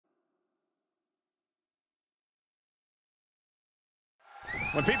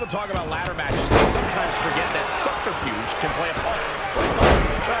When people talk about ladder matches, they sometimes forget that subterfuge can play a part.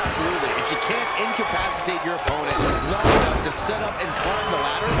 Absolutely. If you can't incapacitate your opponent long enough to set up and climb the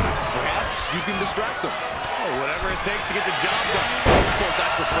ladder, perhaps you can distract them. Oh, whatever it takes to get the job done. Of course, I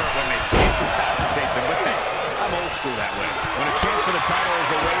prefer it when they incapacitate them, but hey, I'm old school that way. When a chance for the title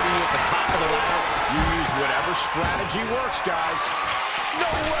is awaiting you at the top of the ladder, you use whatever strategy works, guys. No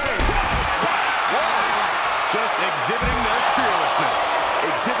way! Just exhibiting their fearlessness.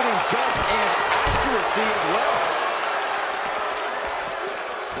 Exhibiting guts and accuracy as well.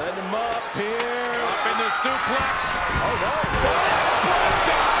 Set him up here. Up in the suplex. Oh, no.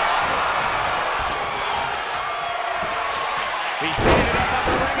 He's setting it up on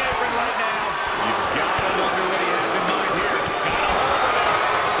the ring apron right now. You've got to wonder what he has in mind here. Got to hold it.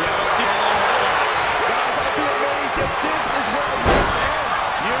 Yeah, let's see how long that lasts. Guys, I'd be amazed if this is where the match ends.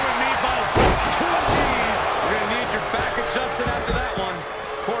 You and me both. Two knees. You're going to need your back adjusted after that one.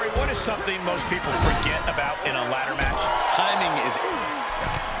 Corey, what is something most people forget about in a ladder match? Timing is...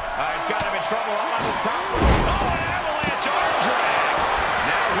 He's got him in trouble up on the top. Oh, an avalanche arm drag.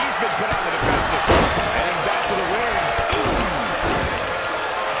 Now he's been put on the defensive. Heading back to the ring.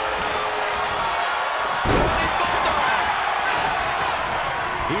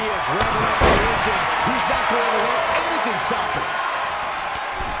 He is revving up the engine. He's not going to let anything stop him.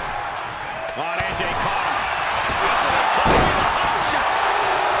 On AJ caught him.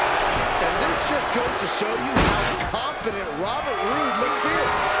 And this just goes to show you how confident Robert Roode must feel.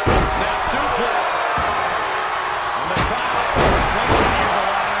 Snap suplex. On the top. That's one way near the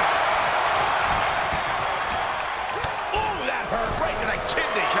ladder. Ooh, that hurt right to the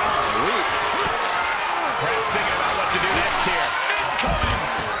kidney. Perhaps thinking about what to do next here. Incoming.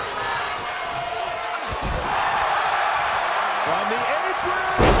 From the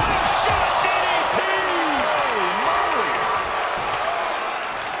apron. One shot DDT. Holy moly.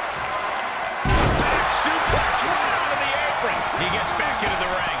 Back suplex right onto the apron. He gets back into the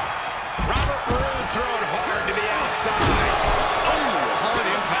ring. Robert Roode throwing hard to the outside. Oh, hard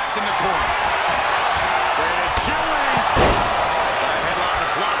impact in the corner. Brandon chewing. Side headlock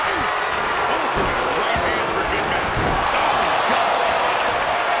applied. Oh, right hand for good measure. Oh, God.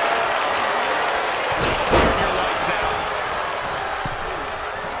 Turn your lights out.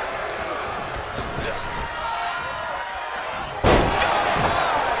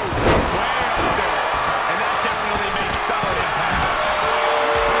 And that definitely made solid impact.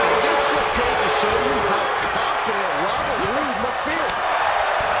 This just goes to show you how confident Robert Roode must feel.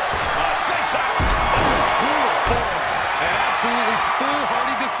 Snake shot. An absolutely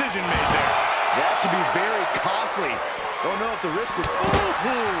foolhardy decision made there. That can be very costly. Don't know if the risk was...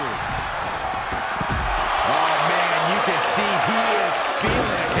 Oh, man, you can see he is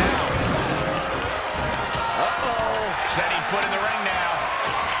feeling it now. Uh-oh. Setting foot in the ring now.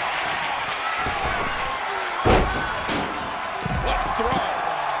 What a throw.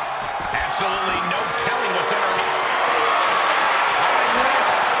 Absolutely no telling what's underneath. High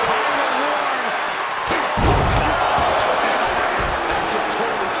risk, high reward. That just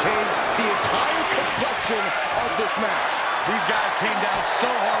totally changed the entire complexion of this match. These guys came down so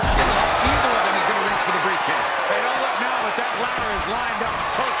hard, I don't know how either of them is going to reach for the briefcase. They don't look now, but that ladder is lined up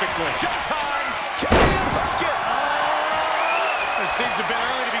perfectly. Showtime! Can he hook it? It seems a bit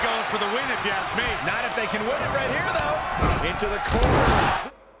early to be going for the win, if you ask me. Not if they can win it right here, though. Into the corner.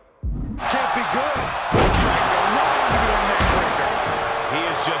 This can't be good. He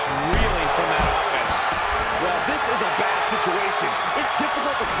is just reeling from that offense. Well, this is a bad situation. It's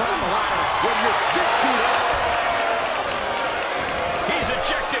difficult to climb the ladder when you're this beat up. He's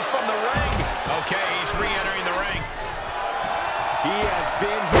ejected from the ring. Okay, he's re-entering the ring. He has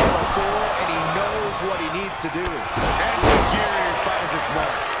been here before, and he knows what he needs to do. And Tajiri finds its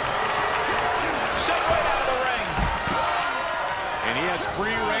mark. Set right out of the ring. And he has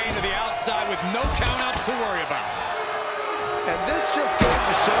free reign to the outside with no countouts to worry about. And this just goes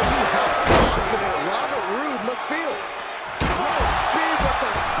to show you how confident Robert Roode must feel. Little speed with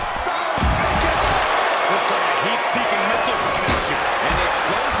the... Oh, take it! Looks like a heat-seeking missile from connection. And the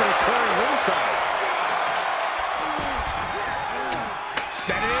explosion occurring ringside.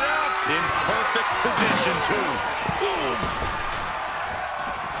 Setting it up. In perfect position, too. Boom.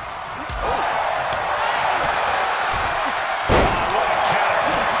 What a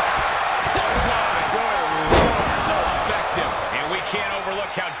counter. Clothesline. So effective. And we can't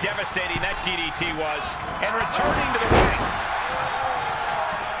overlook how devastating that DDT was. And returning to the ring.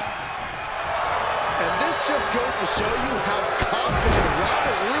 And this just goes to show you how confident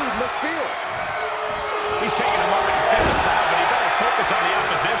Robert Roode must feel. He's taking a moment to feel the crowd, but he better focus on the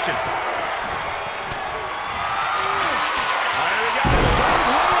opposition. All right, here we go.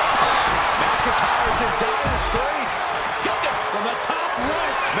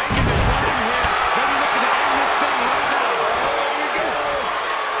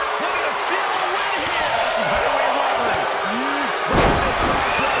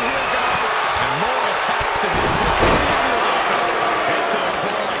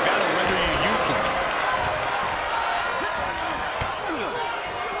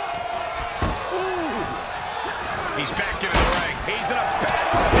 He's back into the ring. He's in a bad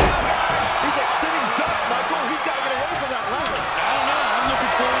right now, guys. He's a sitting duck, Michael. He's got to get away from that ladder. I don't know. I'm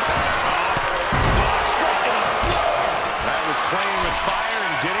looking for it. Straight to the floor. That was playing with fire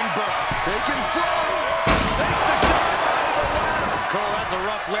and getting burnt. Taking flight. Takes the dive out of the ladder. Cole, that's a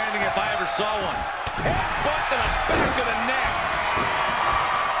rough landing if I ever saw one. Headbutt to the back of the neck.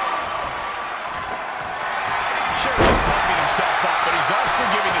 Sure, he's pumping himself up, but he's also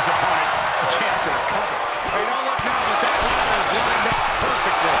giving his opponent a chance to recover. Hey, don't look now, but that ladder is lined up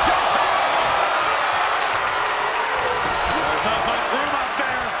perfectly. Showtime! There's not much room out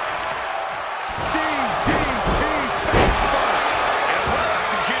there. DDT face first. And a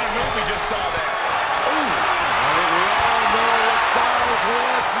well-executed move we just saw there. Ooh. I think we all know what Styles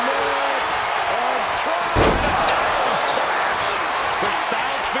wants next. The Styles clash. Does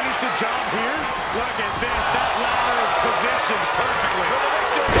Styles finish the job here? Look at this. That ladder is positioned perfectly. For the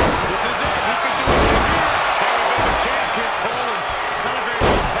victory. This is it. He can do it here. There would have been a chance here, Cole, and not a very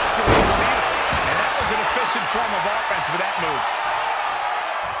well calculated lead. And that was an efficient form of offense with that move.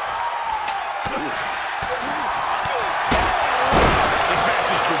 This match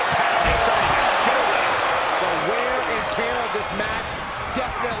is brutality starting to show that. The wear and tear of this match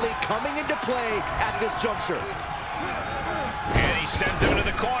definitely coming into play at this juncture. And he sends him into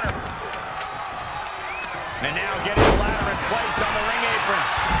the corner. And now getting the ladder in place on the ring apron.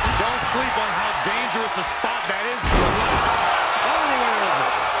 Don't sleep on how dangerous a spot that is for a ladder. All the way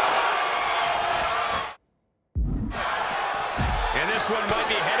over. And this one might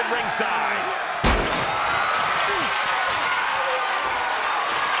be headed ringside.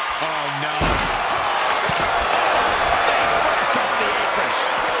 Oh, no. Face first off the apron.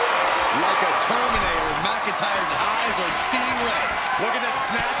 Like a Terminator, McIntyre's eyes are seeing red. Look at that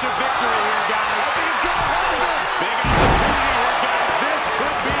snatch of victory here, guys. I think it's gonna happen. Big opportunity here, guys. This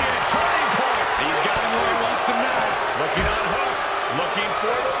could be a turning point. He's got him where he wants him now. Looking on hook. Looking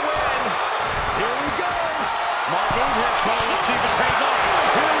for the win. Here we go. Smart move here, Cole. Let's see if it pays off.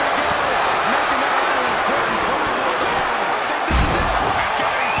 Here we go. Making that all important climb up the ladder. I think this is it. It's going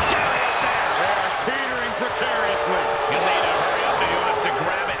to be scary up there. They are teetering precariously. He'll need to hurry up to Eunice to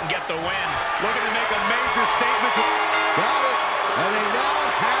grab it and get the win. Looking to make a major statement. Got it. And they now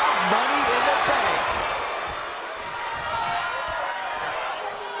have money in the bank.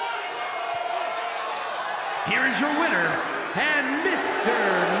 Here is your winner, and Mr.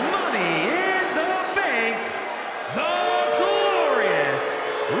 Money in the Bank, the glorious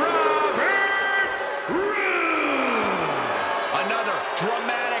Robert Roode. Another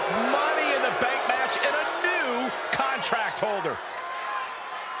dramatic Money in the Bank match and a new contract holder.